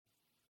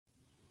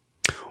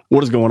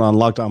What is going on,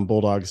 Locked On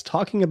Bulldogs?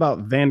 Talking about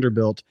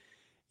Vanderbilt.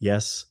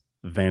 Yes,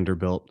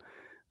 Vanderbilt.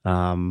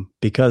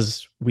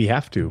 Because we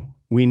have to.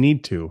 We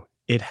need to.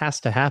 It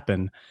has to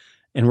happen.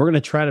 And we're going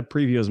to try to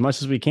preview as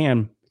much as we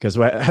can because,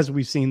 as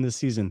we've seen this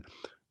season,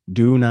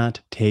 do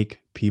not take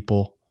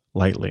people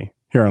lightly.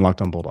 Here on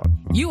Locked On Bulldogs.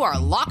 You are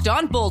Locked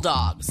On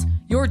Bulldogs,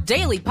 your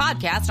daily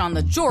podcast on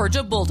the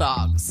Georgia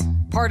Bulldogs.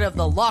 Part of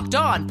the Locked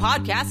On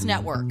Podcast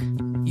Network.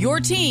 Your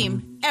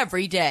team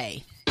every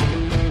day.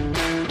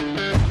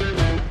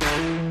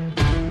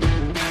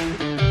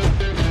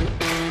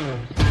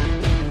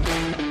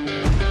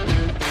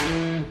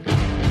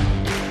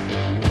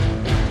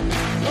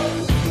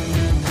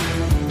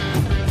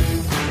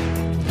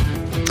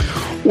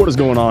 What is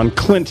going on?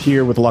 Clint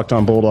here with Locked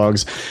On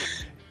Bulldogs,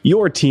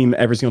 your team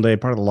every single day,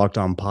 part of the Locked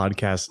On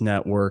Podcast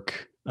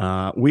Network.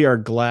 We are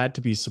glad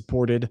to be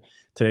supported.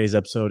 Today's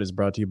episode is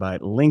brought to you by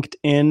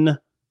LinkedIn.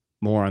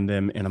 More on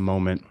them in a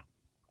moment.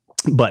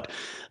 But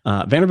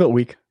Vanderbilt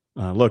week,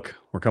 look,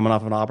 we're coming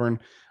off of Auburn.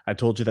 I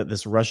told you that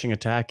this rushing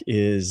attack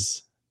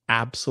is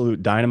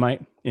absolute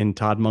dynamite in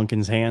Todd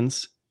Monken's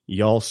hands.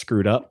 Y'all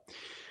screwed up.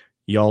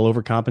 Y'all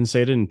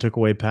overcompensated and took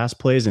away pass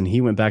plays, and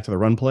he went back to the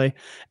run play.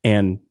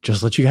 And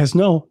just let you guys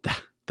know,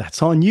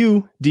 that's on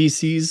you,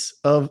 DCs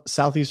of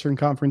Southeastern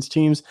Conference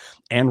teams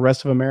and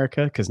rest of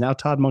America, because now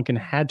Todd Monken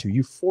had to.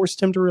 You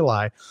forced him to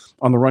rely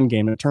on the run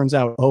game, and it turns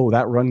out,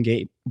 that run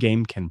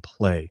game can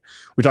play.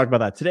 We talked about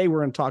that. Today, we're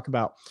going to talk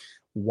about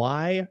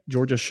why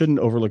Georgia shouldn't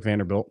overlook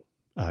Vanderbilt.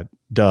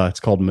 It's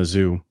called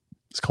Mizzou.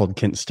 It's called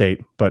Kent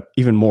State, but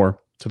even more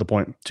to the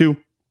point. 2, I'm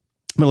going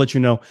to let you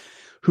know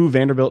who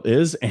Vanderbilt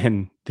is,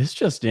 and this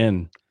just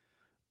in,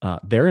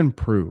 they're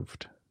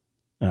improved.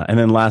 And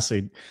then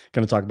lastly,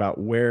 going to talk about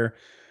where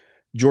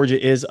Georgia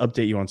is,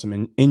 update you on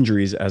some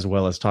injuries, as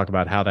well as talk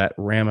about how that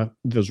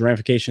those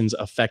ramifications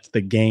affect the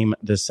game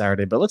this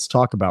Saturday. But let's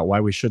talk about why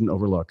we shouldn't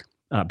overlook,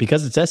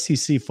 because it's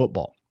SEC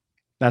football.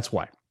 That's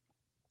why.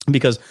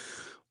 Because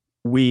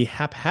we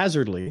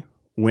haphazardly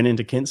went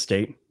into Kent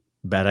State.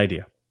 Bad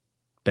idea.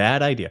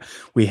 Bad idea.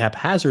 We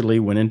haphazardly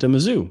went into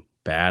Mizzou.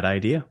 Bad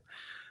idea.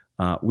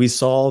 We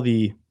saw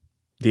the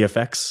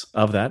effects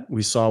of that.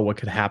 We saw what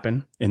could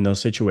happen in those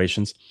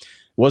situations. It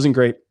wasn't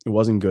great. It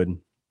wasn't good.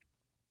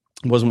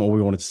 It wasn't what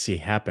we wanted to see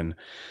happen.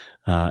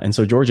 And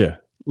so Georgia,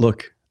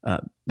 look,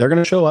 they're going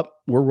to show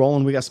up. We're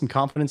rolling. We got some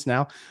confidence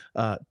now.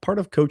 Part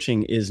of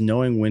coaching is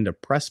knowing when to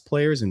press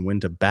players and when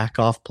to back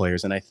off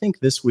players. And I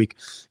think this week,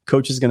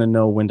 coach is going to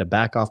know when to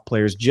back off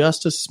players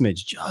just a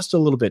smidge, just a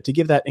little bit, to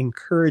give that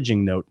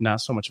encouraging note,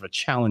 not so much of a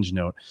challenge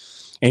note.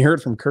 And you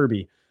heard from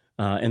Kirby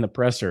in the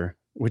presser,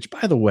 which,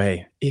 by the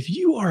way, if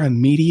you are a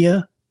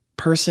media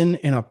person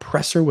and a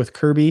presser with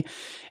Kirby,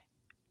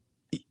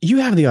 you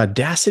have the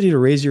audacity to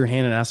raise your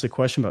hand and ask a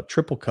question about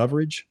triple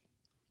coverage.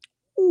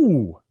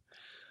 Ooh.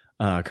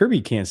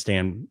 Kirby can't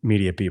stand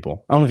media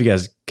people. I don't know if you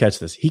guys catch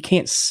this. He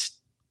can't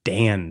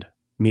stand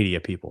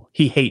media people.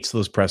 He hates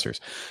those pressers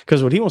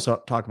because what he wants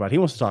to talk about, he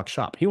wants to talk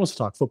shop. He wants to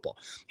talk football.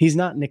 He's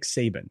not Nick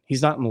Saban.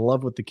 He's not in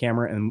love with the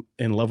camera and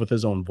in love with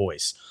his own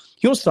voice.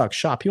 He wants to talk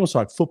shop. He wants to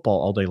talk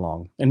football all day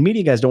long. And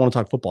media guys don't want to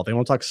talk football. They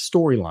want to talk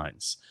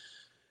storylines.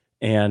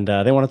 And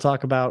they want to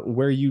talk about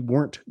where you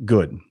weren't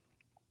good.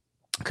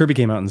 Kirby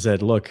came out and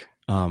said, look,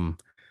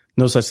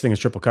 no such thing as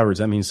triple coverage.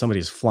 That means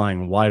somebody's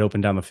flying wide open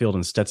down the field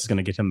and Stets is going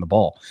to get him the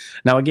ball.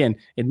 Now, again,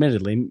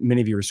 admittedly,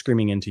 many of you are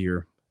screaming into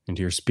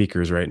your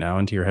speakers right now,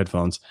 into your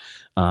headphones.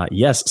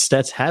 Yes,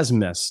 Stets has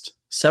missed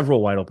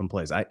several wide open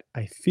plays. I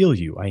feel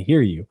you. I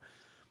hear you.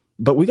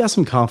 But we got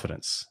some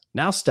confidence.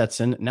 Now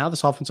Stetson, now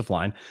this offensive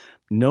line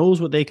knows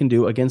what they can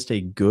do against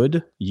a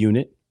good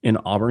unit in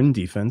Auburn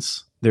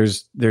defense.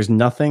 There's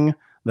nothing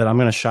that I'm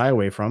going to shy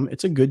away from.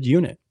 It's a good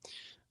unit.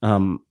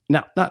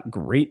 Now, not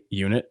great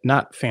unit,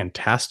 not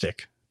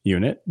fantastic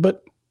unit,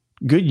 but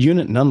good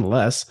unit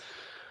nonetheless.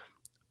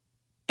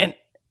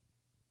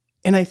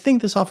 And I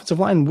think this offensive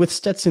line with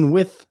Stetson,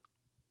 with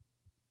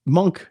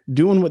Monk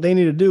doing what they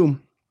need to do,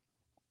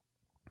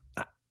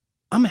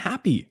 I'm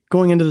happy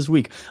going into this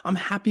week. I'm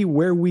happy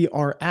where we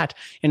are at,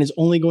 and it's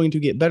only going to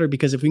get better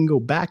because if we can go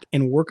back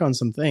and work on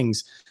some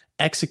things,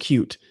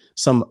 execute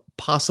some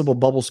possible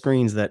bubble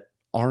screens that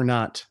are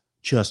not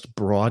just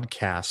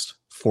broadcast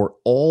for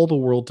all the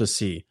world to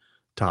see.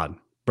 Todd,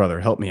 brother,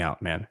 help me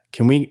out, man.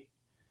 Can we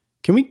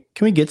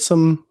get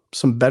some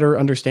better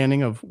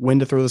understanding of when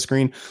to throw the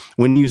screen,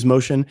 when to use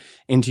motion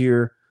into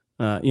your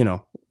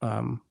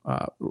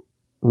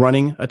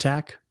running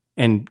attack,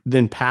 and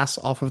then pass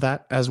off of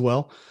that as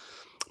well?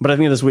 But I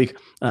think this week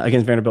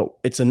against Vanderbilt,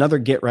 it's another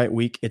get right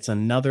week. It's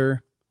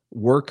another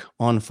work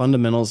on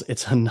fundamentals.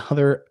 It's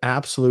another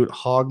absolute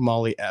hog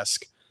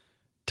molly-esque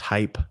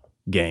type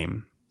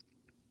game.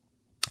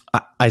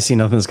 I see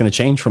nothing that's going to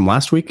change from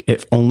last week.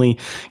 It's only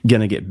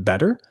going to get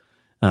better.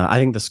 I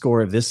think the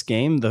score of this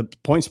game, the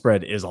point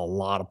spread is a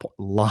lot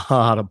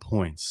of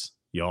points,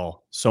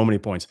 y'all. So many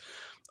points.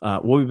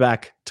 We'll be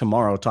back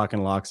tomorrow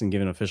talking locks and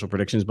giving official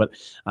predictions. But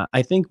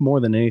I think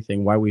more than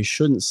anything, why we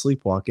shouldn't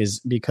sleepwalk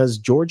is because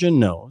Georgia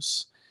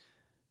knows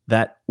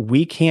that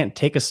we can't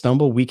take a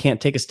stumble. We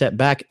can't take a step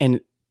back.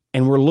 And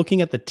And we're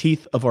looking at the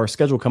teeth of our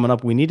schedule coming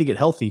up. We need to get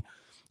healthy,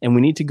 and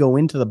we need to go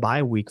into the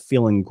bye week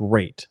feeling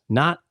great,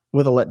 not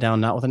with a letdown,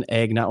 not with an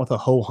egg, not with a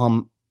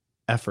ho-hum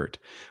effort.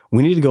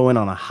 We need to go in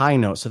on a high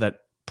note so that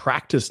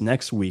practice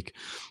next week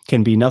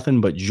can be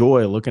nothing but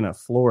joy looking at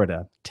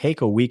Florida,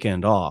 take a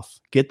weekend off,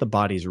 get the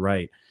bodies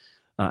right.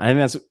 And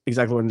that's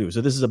exactly what we're going to do.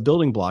 So this is a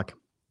building block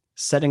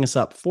setting us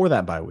up for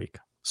that bye week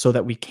so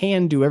that we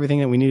can do everything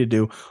that we need to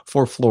do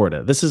for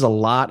Florida. This is a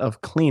lot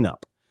of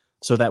cleanup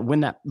so that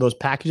when those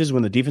packages,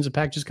 when the defensive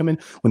packages come in,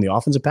 when the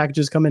offensive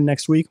packages come in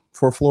next week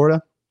for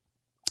Florida,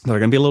 they're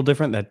going to be a little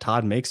different, that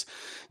Todd makes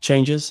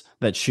changes,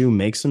 that Shu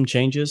makes some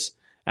changes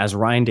as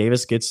Ryan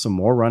Davis gets some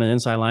more running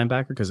inside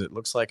linebacker, because it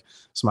looks like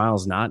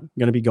Smiles not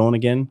going to be going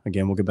again.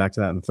 Again, we'll get back to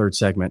that in the third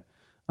segment.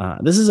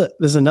 This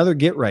is another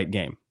get right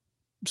game.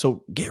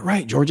 So get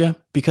right, Georgia,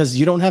 because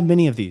you don't have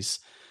many of these.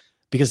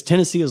 Because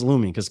Tennessee is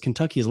looming, because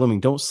Kentucky is looming.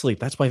 Don't sleep.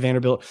 That's why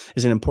Vanderbilt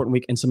is an important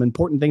week and some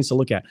important things to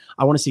look at.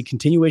 I want to see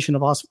continuation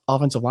of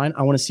offensive line.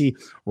 I want to see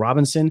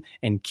Robinson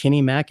and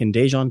Kenny Mack and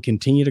Dejon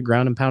continue to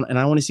ground and pound. And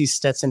I want to see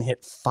Stetson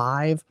hit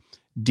 5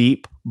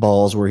 deep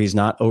balls where he's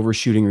not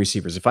overshooting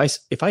receivers. If I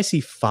see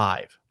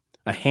 5,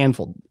 a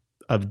handful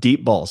of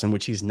deep balls in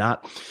which he's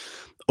not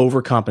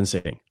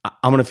overcompensating,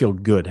 I'm going to feel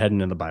good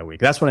heading into the bye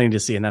week. That's what I need to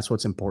see, and that's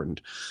what's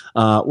important.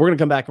 We're going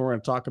to come back and we're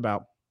going to talk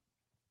about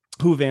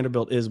who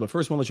Vanderbilt is. But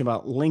first, I want to let you know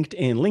about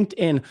LinkedIn.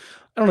 LinkedIn, I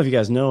don't know if you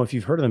guys know, if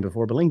you've heard of them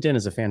before, but LinkedIn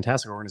is a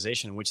fantastic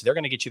organization in which they're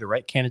going to get you the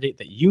right candidate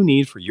that you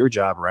need for your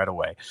job right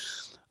away.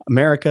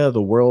 America,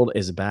 the world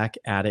is back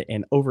at it,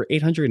 and over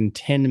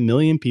 810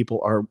 million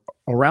people are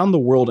around the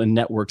world in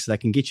networks that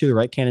can get you the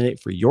right candidate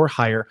for your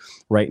hire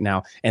right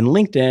now. And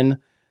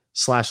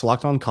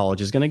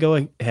LinkedIn/LockedOnCollege is going to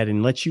go ahead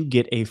and let you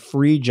get a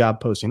free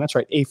job posting. That's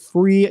right, a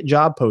free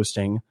job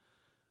posting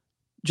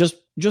just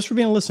for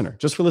being a listener.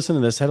 Just for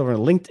listening to this, head over to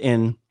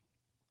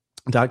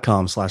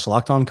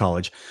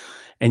LinkedIn.com/LockedOnCollege,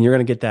 and you're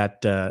going to get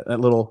that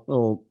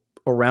little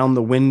around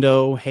the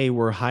window, hey,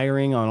 we're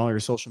hiring on all your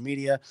social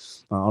media,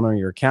 on all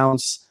your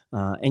accounts,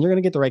 and you're going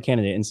to get the right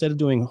candidate. Instead of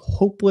doing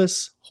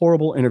hopeless,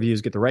 horrible interviews,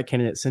 get the right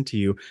candidate sent to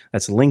you.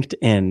 That's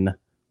LinkedIn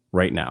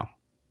right now.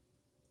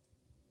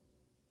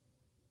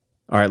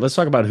 All right, let's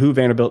talk about who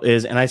Vanderbilt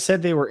is. And I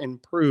said they were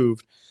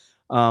improved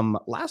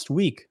last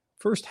week,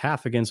 first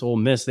half against Ole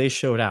Miss. They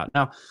showed out.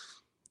 Now,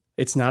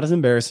 it's not as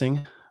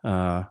embarrassing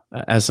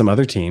as some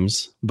other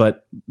teams,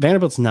 but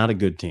Vanderbilt's not a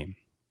good team.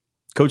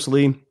 Coach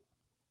Lee,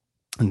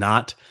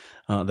 not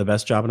the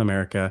best job in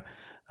America.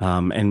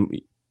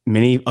 And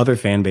many other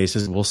fan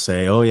bases will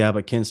say, oh, yeah,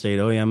 but Kent State,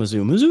 oh, yeah,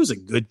 Mizzou. Mizzou is a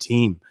good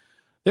team.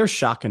 They're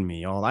shocking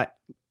me, y'all.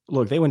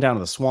 Look, they went down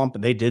to the swamp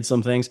and they did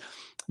some things.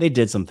 I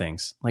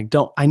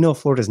know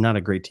Florida's not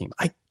a great team.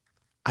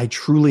 I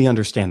truly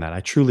understand that.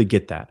 I truly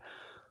get that.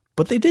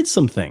 But they did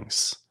some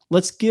things.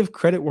 Let's give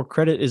credit where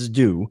credit is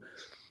due.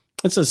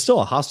 It's still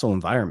a hostile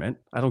environment.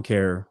 I don't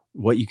care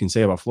what you can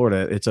say about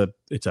Florida. It's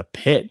a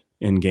pit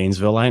in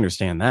Gainesville. I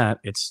understand that.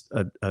 It's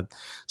a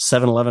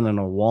 7-Eleven and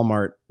a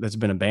Walmart that's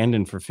been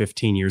abandoned for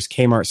 15 years,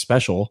 Kmart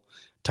special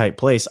type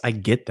place. I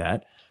get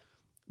that.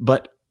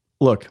 But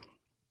look,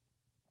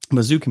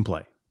 Mizzou can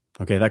play.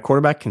 Okay, that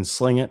quarterback can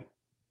sling it.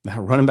 That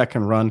running back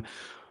can run.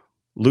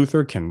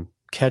 Luther can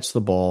catch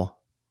the ball.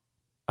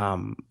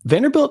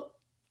 Vanderbilt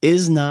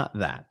is not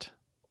that.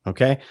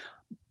 Okay,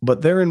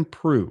 but they're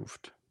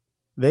improved.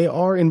 They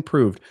are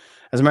improved.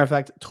 As a matter of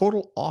fact,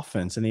 total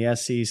offense in the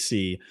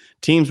SEC,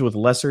 teams with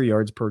lesser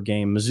yards per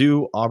game,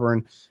 Mizzou,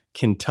 Auburn,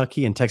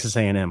 Kentucky, and Texas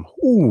A&M.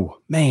 Ooh,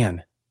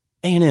 man.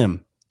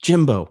 A&M,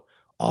 Jimbo,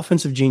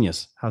 offensive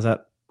genius. How's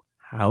that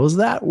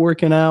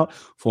working out?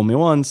 Fool me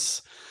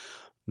once,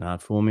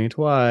 not fool me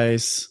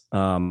twice.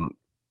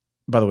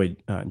 By the way,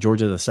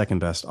 Georgia, the second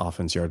best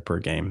offense yard per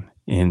game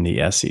in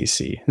the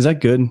SEC. Is that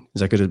good? Is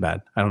that good or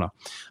bad? I don't know.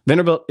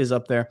 Vanderbilt is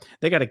up there.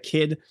 They got a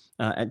kid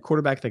at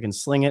quarterback that can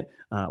sling it.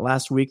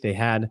 Last week they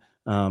had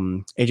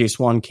AJ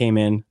Swan came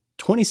in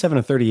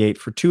 27-38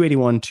 for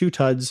 281, 2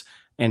 tuds,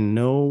 and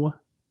no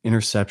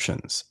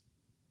interceptions.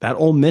 That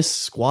Ole Miss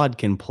squad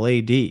can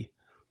play D.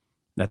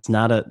 That's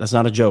not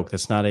a joke.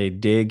 That's not a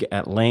dig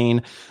at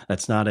Lane.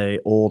 That's not a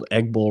old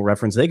Egg Bowl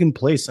reference. They can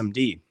play some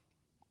D.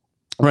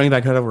 Running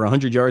back had over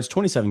 100 yards,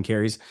 27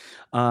 carries.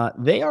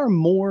 They are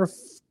more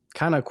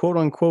kind of quote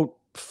unquote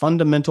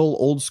fundamental,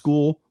 old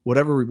school,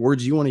 whatever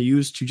words you want to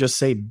use to just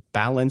say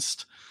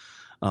balanced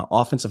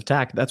offensive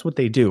attack. That's what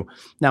they do.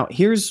 Now,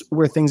 here's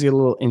where things get a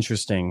little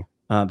interesting.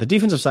 The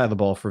defensive side of the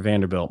ball for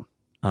Vanderbilt,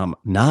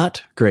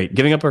 not great.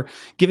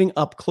 Giving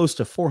up close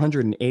to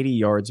 480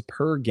 yards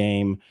per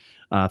game,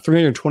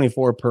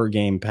 324 per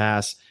game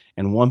pass,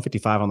 and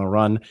 155 on the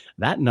run.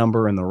 That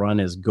number in the run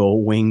is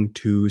going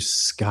to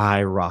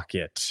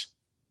skyrocket.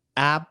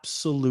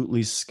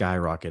 Absolutely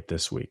skyrocket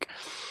this week.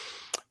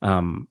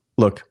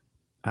 Look,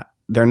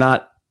 they're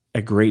not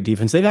a great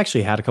defense. They've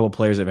actually had a couple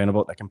players at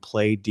Vanderbilt that can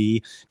play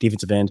D,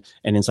 defensive end,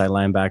 and inside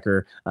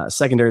linebacker.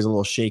 Secondary is a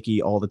little shaky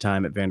all the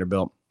time at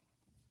Vanderbilt.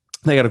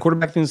 They got a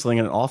quarterback that's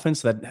slinging an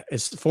offense that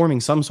is forming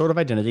some sort of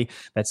identity,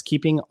 that's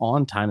keeping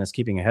on time, that's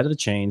keeping ahead of the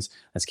chains,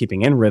 that's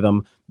keeping in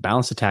rhythm,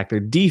 balanced attack. Their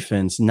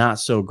defense, not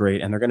so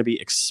great, and they're going to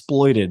be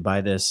exploited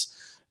by this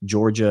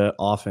Georgia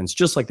offense,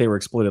 just like they were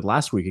exploited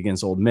last week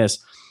against Ole Miss.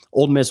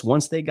 Ole Miss,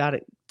 once they got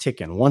it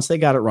ticking, once they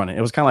got it running,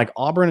 it was kind of like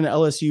Auburn and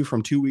LSU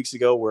from 2 weeks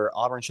ago, where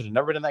Auburn should have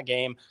never been in that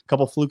game. A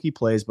couple fluky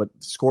plays, but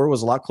the score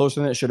was a lot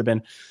closer than it should have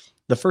been.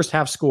 The first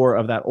half score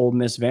of that Ole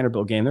Miss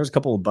Vanderbilt game, there was a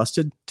couple of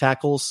busted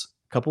tackles,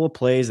 couple of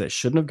plays that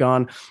shouldn't have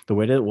gone the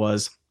way that it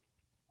was.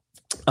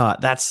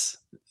 That's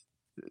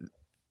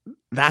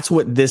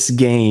what this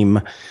game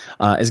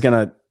is going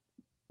to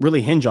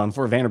really hinge on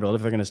for Vanderbilt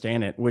if they're going to stay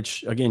in it,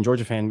 which, again,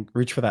 Georgia fan,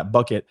 reach for that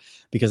bucket,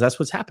 because that's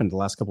what's happened the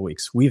last couple of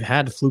weeks. We've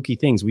had fluky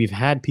things. We've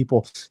had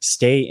people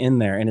stay in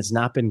there, and it's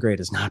not been great.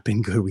 It's not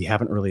been good. We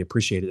haven't really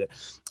appreciated it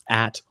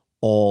at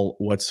all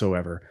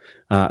whatsoever.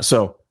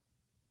 So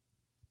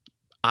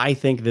I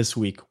think this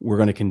week we're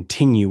going to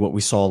continue what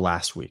we saw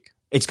last week.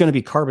 It's going to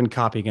be carbon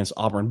copy against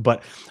Auburn,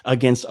 but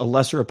against a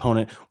lesser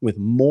opponent with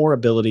more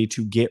ability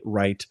to get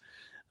right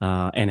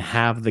and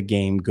have the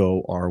game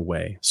go our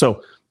way.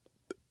 So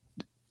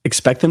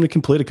expect them to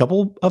complete a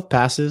couple of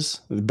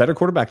passes. Better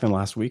quarterback than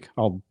last week.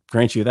 I'll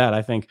grant you that.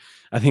 I think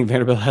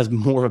Vanderbilt has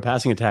more of a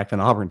passing attack than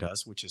Auburn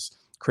does, which is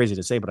crazy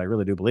to say, but I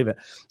really do believe it.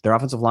 Their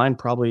offensive line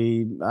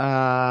probably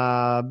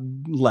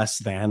less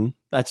than.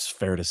 That's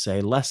fair to say,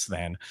 less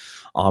than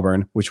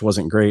Auburn, which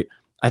wasn't great.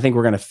 I think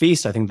we're going to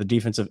feast. I think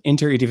the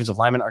interior defensive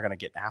linemen are going to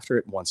get after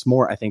it once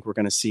more. I think we're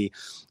going to see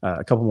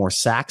a couple more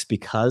sacks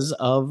because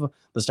of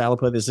the style of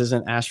play. This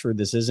isn't Ashford.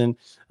 This isn't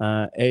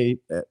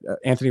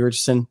Anthony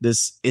Richardson.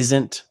 This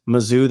isn't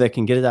Mizzou that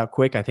can get it out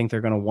quick. I think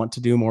they're going to want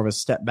to do more of a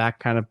step back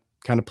kind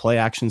of play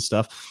action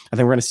stuff. I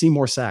think we're going to see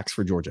more sacks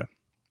for Georgia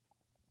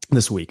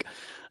this week.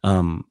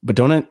 But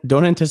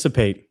don't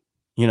anticipate,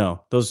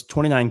 those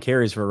 29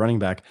 carries for a running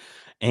back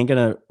ain't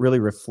going to really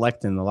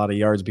reflect in a lot of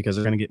yards, because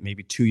they're going to get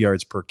maybe 2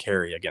 yards per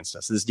carry against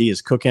us. This D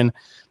is cooking.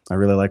 I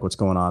really like what's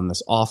going on.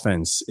 This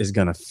offense is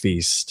going to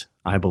feast,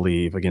 I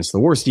believe, against the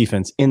worst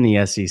defense in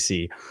the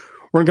SEC.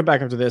 We're going to come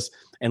back after this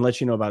and let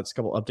you know about a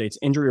couple updates,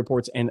 injury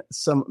reports, and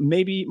some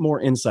maybe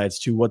more insights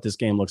to what this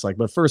game looks like.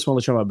 But first, I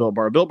want to let you know about Built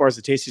Bar. Built Bar is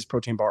the tastiest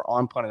protein bar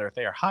on planet Earth.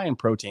 They are high in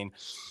protein.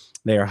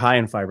 They are high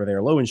in fiber. They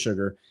are low in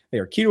sugar. They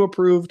are keto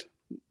approved.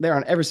 They're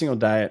on every single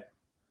diet,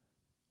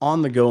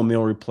 on the go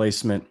meal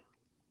replacement,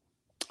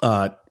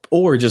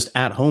 or just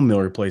at home meal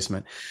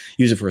replacement.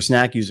 Use it for a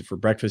snack, use it for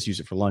breakfast, use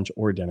it for lunch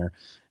or dinner.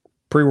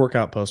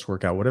 Pre-workout,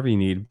 post-workout, whatever you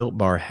need, Built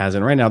Bar has it.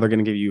 And right now, they're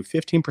going to give you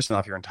 15%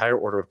 off your entire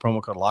order with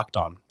promo code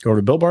LOCKEDON. Go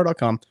to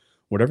BuiltBar.com.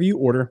 Whatever you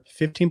order,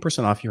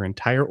 15% off your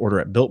entire order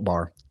at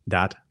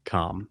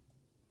BuiltBar.com.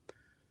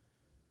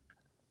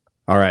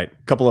 All right,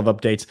 a couple of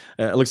updates.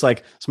 It looks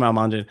like Smile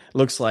Mondin.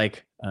 Looks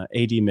like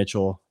A.D.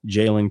 Mitchell,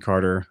 Jalen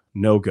Carter,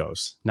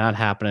 no-goes. Not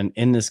happening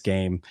in this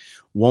game.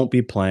 Won't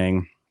be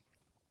playing.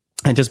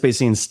 Anticipate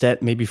seeing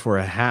Stet maybe for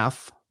a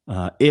half.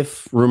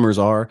 If rumors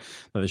are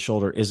that the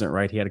shoulder isn't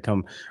right, he had to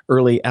come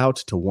early out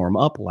to warm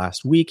up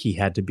last week. He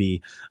had to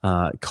be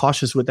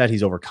cautious with that.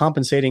 He's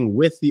overcompensating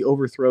with the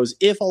overthrows.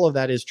 If all of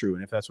that is true,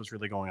 and if that's what's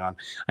really going on,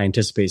 I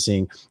anticipate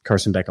seeing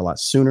Carson Beck a lot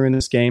sooner in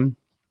this game.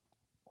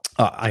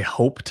 I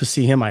hope to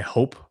see him. I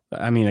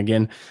mean,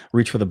 again,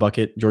 reach for the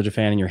bucket, Georgia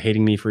fan, and you're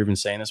hating me for even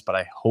saying this, but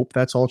I hope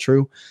that's all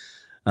true.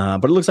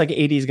 But it looks like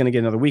AD is going to get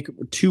another week,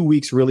 2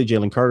 weeks. Really,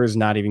 Jalen Carter is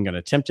not even going to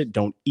attempt it.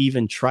 Don't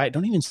even try it.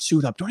 Don't even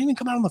suit up. Don't even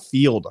come out on the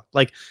field.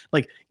 Like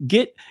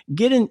get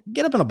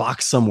up in a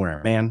box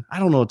somewhere, man. I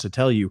don't know what to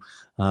tell you.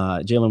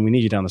 Jalen, we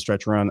need you down the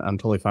stretch run. I'm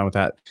totally fine with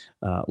that.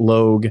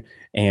 Logue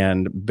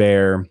and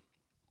Bear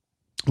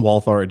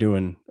Walther are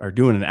doing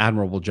an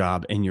admirable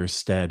job in your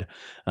stead.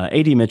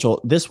 AD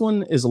Mitchell, this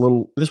one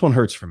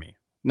hurts for me.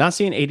 Not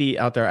seeing AD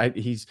out there.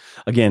 He's,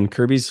 again,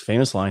 Kirby's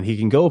famous line. He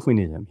can go if we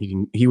need him.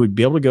 He would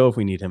be able to go if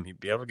we need him. He'd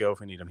be able to go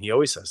if we need him. He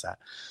always says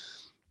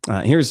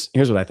that. Here's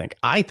what I think.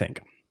 I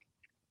think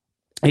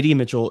AD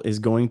Mitchell is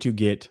going to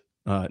get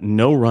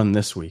no run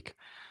this week,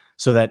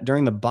 so that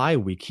during the bye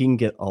week he can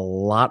get a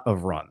lot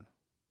of run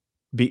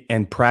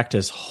and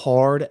practice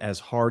hard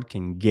as hard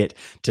can get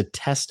to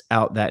test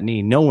out that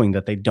knee, knowing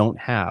that they don't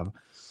have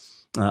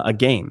a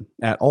game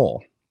at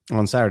all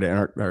on Saturday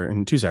or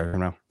in 2 Saturdays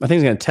from now. I think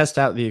he's going to test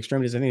out the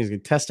extremities. I think he's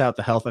going to test out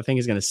the health. I think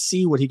he's going to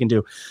see what he can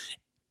do.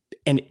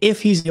 And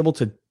if he's able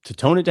to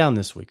tone it down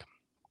this week,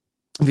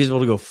 if he's able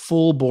to go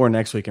full bore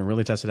next week and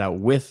really test it out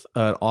with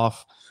an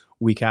off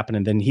week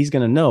happening, then he's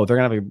going to know they're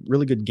going to have a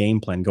really good game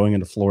plan going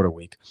into Florida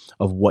week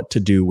of what to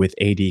do with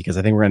AD, because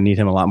I think we're going to need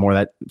him a lot more.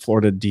 That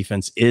Florida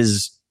defense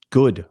is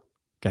good.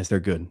 Guys,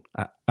 they're good.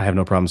 I have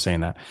no problem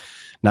saying that.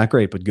 Not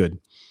great, but good.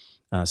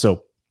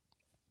 So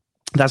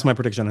that's my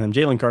prediction on him.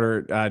 Jalen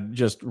Carter,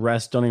 just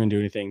rest. Don't even do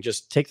anything.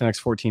 Just take the next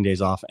 14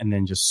 days off and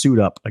then just suit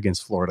up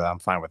against Florida. I'm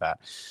fine with that.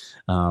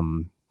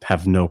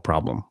 Have no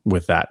problem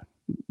with that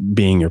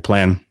being your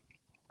plan.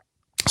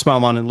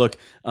 Smile on and look,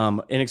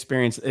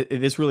 inexperience.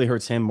 This really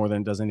hurts him more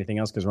than it does anything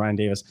else, because Ryan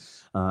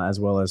Davis, as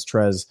well as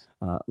Trez,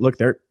 look,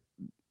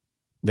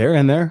 They're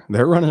in there.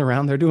 They're running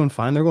around. They're doing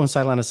fine. They're going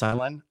sideline to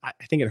sideline. I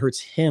think it hurts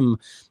him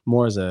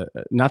more as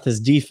not this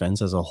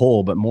defense as a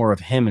whole, but more of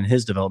him and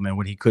his development,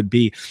 what he could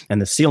be,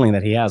 and the ceiling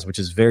that he has, which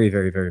is very,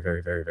 very, very,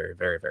 very, very, very,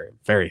 very, very,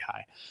 very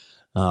high.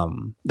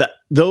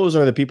 Those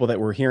are the people that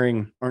we're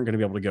hearing aren't going to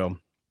be able to go.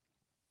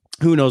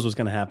 Who knows what's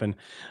going to happen?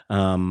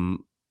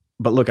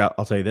 But look,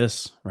 I'll tell you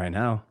this right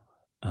now.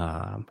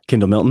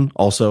 Kendall Milton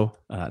also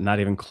not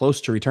even close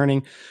to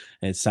returning.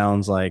 It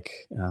sounds like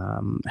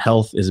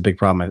health is a big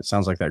problem. It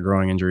sounds like that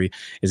growing injury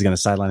is going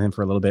to sideline him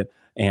for a little bit.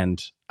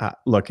 And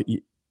look,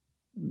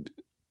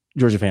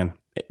 Georgia fan,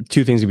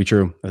 two things to be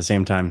true at the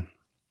same time.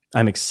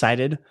 I'm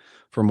excited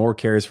for more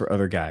carries for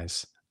other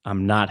guys.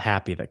 I'm not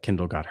happy that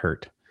Kendall got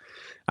hurt.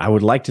 I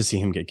would like to see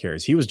him get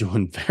carries. He was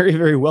doing very,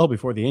 very well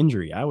before the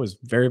injury. I was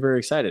very, very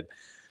excited.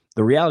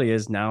 The reality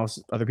is now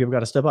other people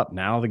got to step up.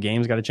 Now the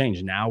game's got to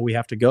change. Now we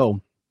have to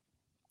go.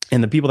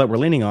 And the people that we're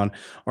leaning on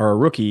are a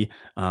rookie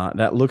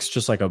that looks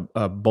just like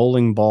a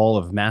bowling ball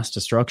of mass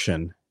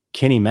destruction.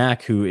 Kenny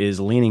Mack, who is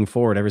leaning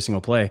forward every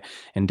single play,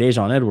 and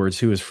Dejon Edwards,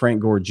 who is Frank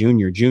Gore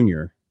Jr.,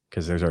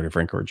 because there's already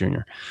Frank Gore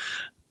Jr.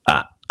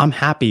 I'm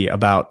happy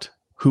about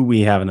who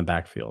we have in the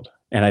backfield.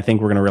 And I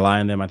think we're going to rely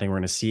on them. I think we're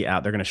going to see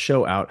out. They're going to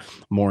show out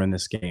more in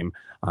this game.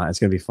 It's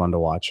going to be fun to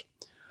watch.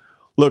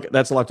 Look,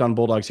 that's Locked On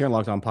Bulldogs here on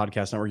Locked On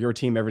Podcast Network, your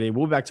team every day.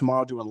 We'll be back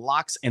tomorrow doing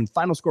locks and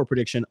final score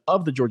prediction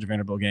of the Georgia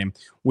Vanderbilt game.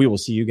 We will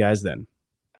see you guys then.